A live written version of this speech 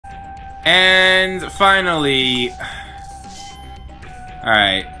And finally...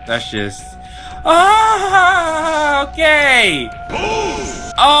 Alright, that's just... Oh, okay!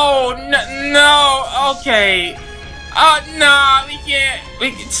 Oh, no, okay. Oh, no, we can't...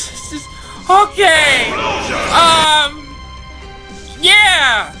 just... Okay!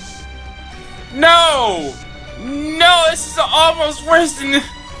 Yeah! No! No, this is almost worse than...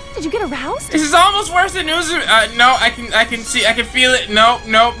 Did you get aroused? This is almost worse than Uzume. No, I can see, I can feel it. No.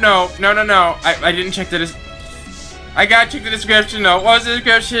 I didn't check the I gotta check the description. No, what was the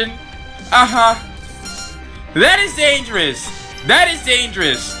description? That is dangerous. That is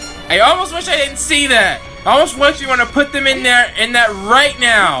dangerous. I almost wish I didn't see that. I almost wish you want to put them in there, right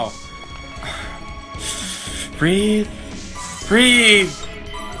now. Breathe. Breathe.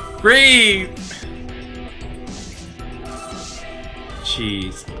 Breathe.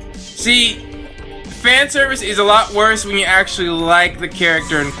 Jeez. See, fan service is a lot worse when you actually like the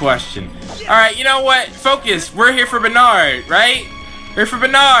character in question. Alright, you know what? Focus. We're here for Bernard, right? We're here for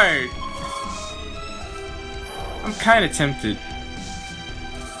Bernard. I'm kind of tempted.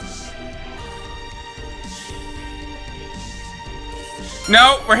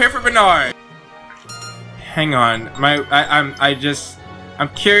 No, we're here for Bernard. Hang on. I'm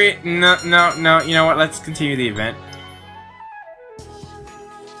curious. No. You know what? Let's continue the event.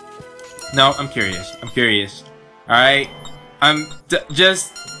 No, I'm curious. I'm curious. Alright?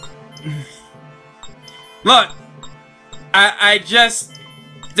 Just... Look! I just...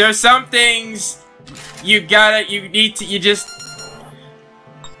 There's some things... You just...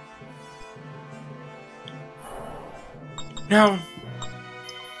 No.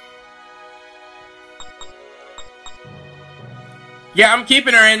 Yeah, I'm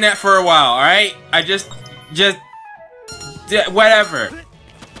keeping her in that for a while, alright? Whatever.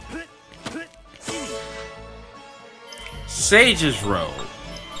 Sage's robe.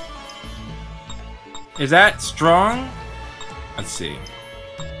 Is that strong? Let's see.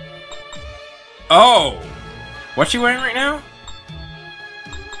 Oh! What's she wearing right now?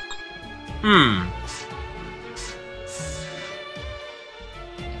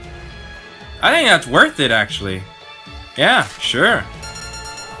 I think that's worth it, actually. Yeah, sure.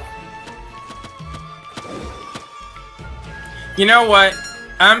 You know what?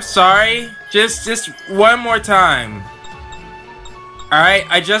 I'm sorry. Just one more time. Alright,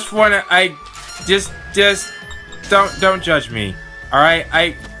 just don't judge me. Alright,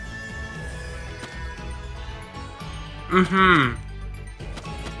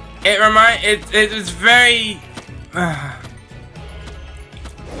 it's very...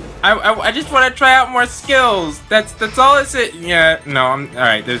 I just want to try out more skills. That's all it's it. Yeah, no,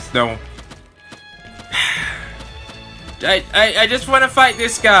 alright, there's no... I just want to fight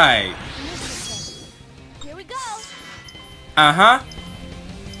this guy. Here we go.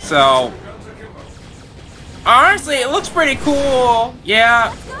 So, honestly, it looks pretty cool.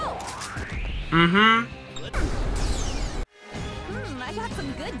 Yeah. I got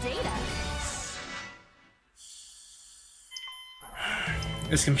some good data.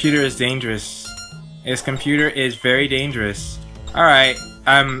 This computer is dangerous. This computer is very dangerous. Alright,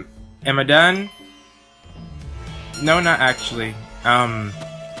 am I done? No, not actually. No,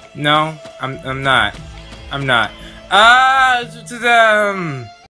 I'm not. I'm not.